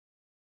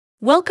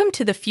Welcome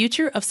to the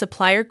future of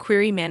supplier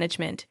query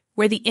management,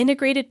 where the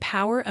integrated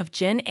power of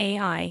Gen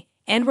AI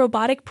and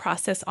robotic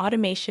process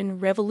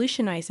automation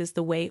revolutionizes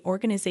the way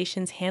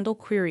organizations handle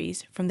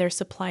queries from their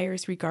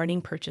suppliers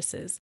regarding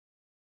purchases.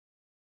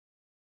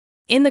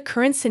 In the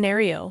current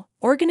scenario,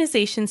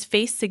 organizations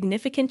face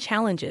significant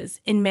challenges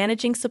in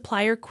managing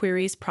supplier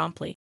queries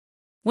promptly.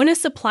 When a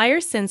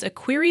supplier sends a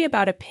query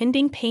about a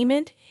pending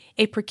payment,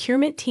 a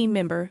procurement team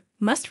member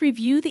must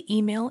review the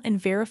email and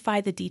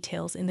verify the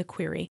details in the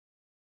query.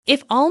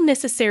 If all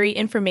necessary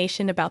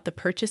information about the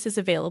purchase is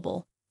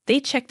available, they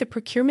check the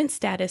procurement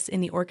status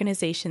in the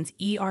organization's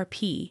ERP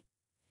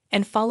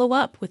and follow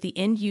up with the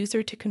end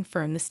user to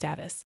confirm the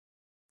status.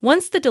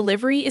 Once the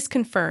delivery is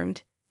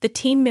confirmed, the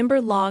team member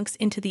logs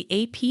into the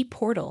AP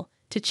portal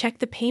to check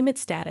the payment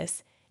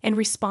status and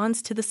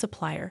responds to the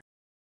supplier.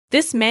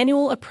 This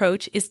manual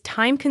approach is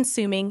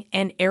time-consuming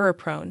and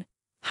error-prone,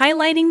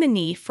 highlighting the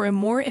need for a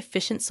more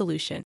efficient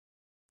solution.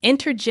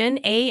 Enter Gen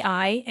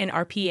AI and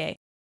RPA.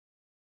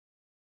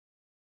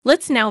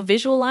 Let's now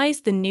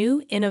visualize the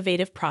new,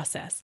 innovative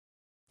process.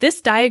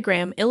 This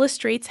diagram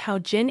illustrates how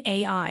Gen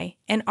AI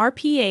and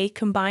RPA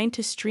combine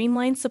to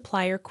streamline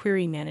supplier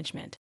query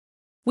management.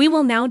 We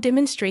will now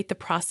demonstrate the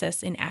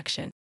process in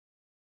action.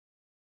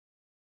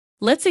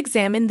 Let's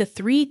examine the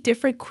three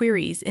different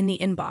queries in the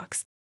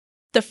inbox.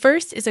 The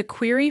first is a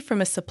query from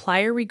a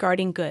supplier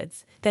regarding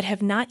goods that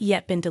have not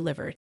yet been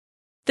delivered.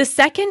 The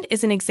second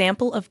is an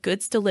example of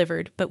goods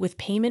delivered but with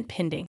payment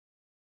pending.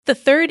 The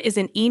third is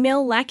an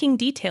email lacking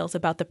details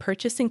about the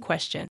purchase in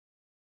question.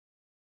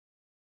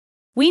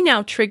 We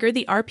now trigger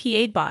the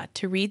RPA bot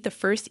to read the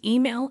first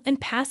email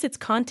and pass its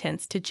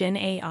contents to Gen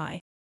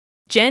AI.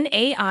 Gen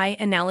AI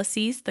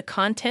analyzes the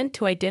content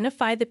to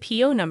identify the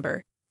PO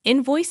number,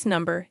 invoice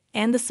number,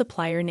 and the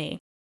supplier name.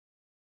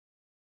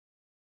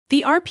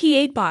 The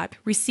RPA bot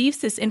receives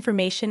this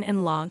information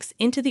and logs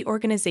into the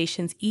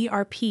organization's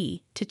ERP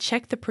to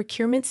check the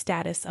procurement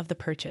status of the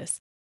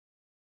purchase.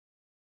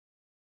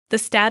 The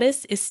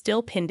status is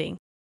still pending.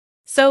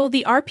 So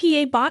the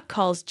RPA bot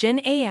calls Gen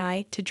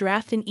AI to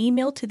draft an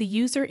email to the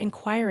user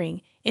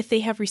inquiring if they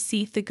have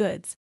received the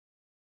goods.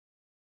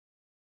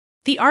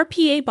 The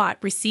RPA bot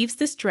receives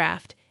this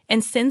draft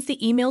and sends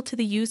the email to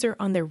the user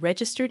on their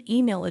registered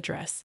email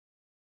address.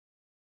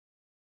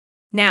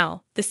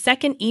 Now, the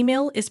second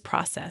email is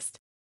processed.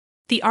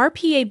 The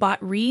RPA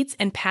bot reads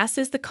and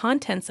passes the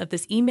contents of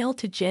this email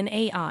to Gen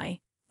AI,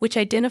 which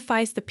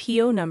identifies the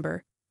PO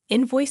number,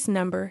 invoice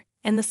number,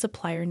 and the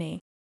supplier name.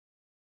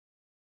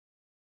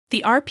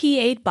 The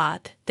RPA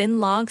bot then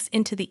logs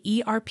into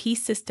the ERP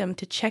system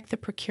to check the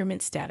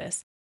procurement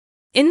status.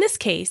 In this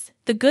case,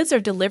 the goods are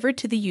delivered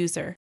to the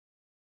user.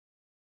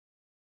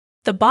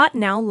 The bot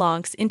now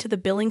logs into the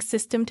billing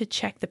system to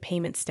check the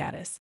payment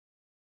status.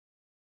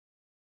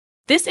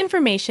 This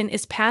information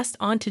is passed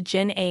on to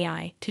Gen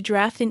AI to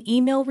draft an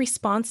email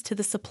response to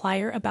the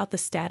supplier about the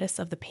status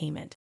of the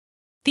payment.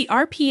 The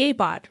RPA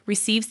bot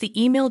receives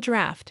the email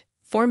draft,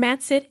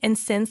 formats it, and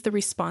sends the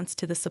response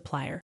to the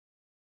supplier.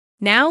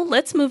 Now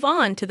let's move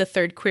on to the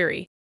third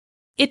query.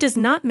 It does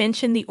not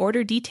mention the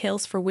order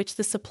details for which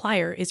the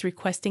supplier is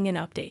requesting an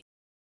update.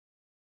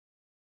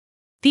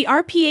 The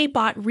RPA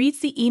bot reads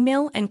the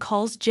email and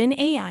calls Gen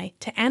AI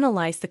to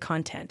analyze the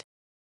content.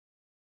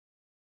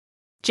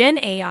 Gen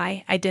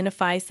AI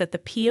identifies that the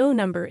PO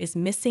number is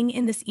missing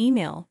in this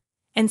email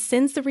and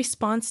sends the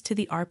response to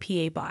the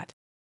RPA bot.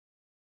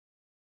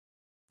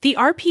 The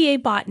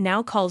RPA bot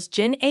now calls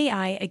Gen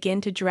AI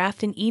again to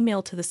draft an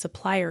email to the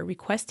supplier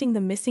requesting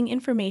the missing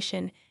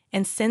information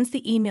and sends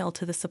the email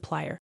to the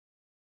supplier.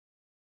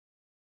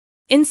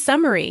 In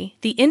summary,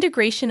 the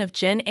integration of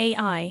Gen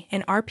AI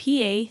and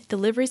RPA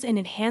delivers an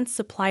enhanced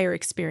supplier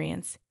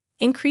experience,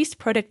 increased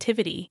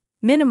productivity,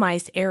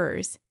 minimized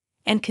errors,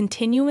 and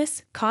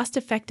continuous,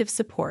 cost-effective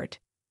support,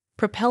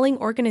 propelling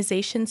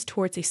organizations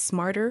towards a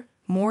smarter,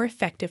 more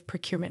effective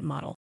procurement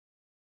model.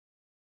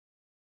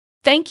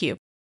 Thank you.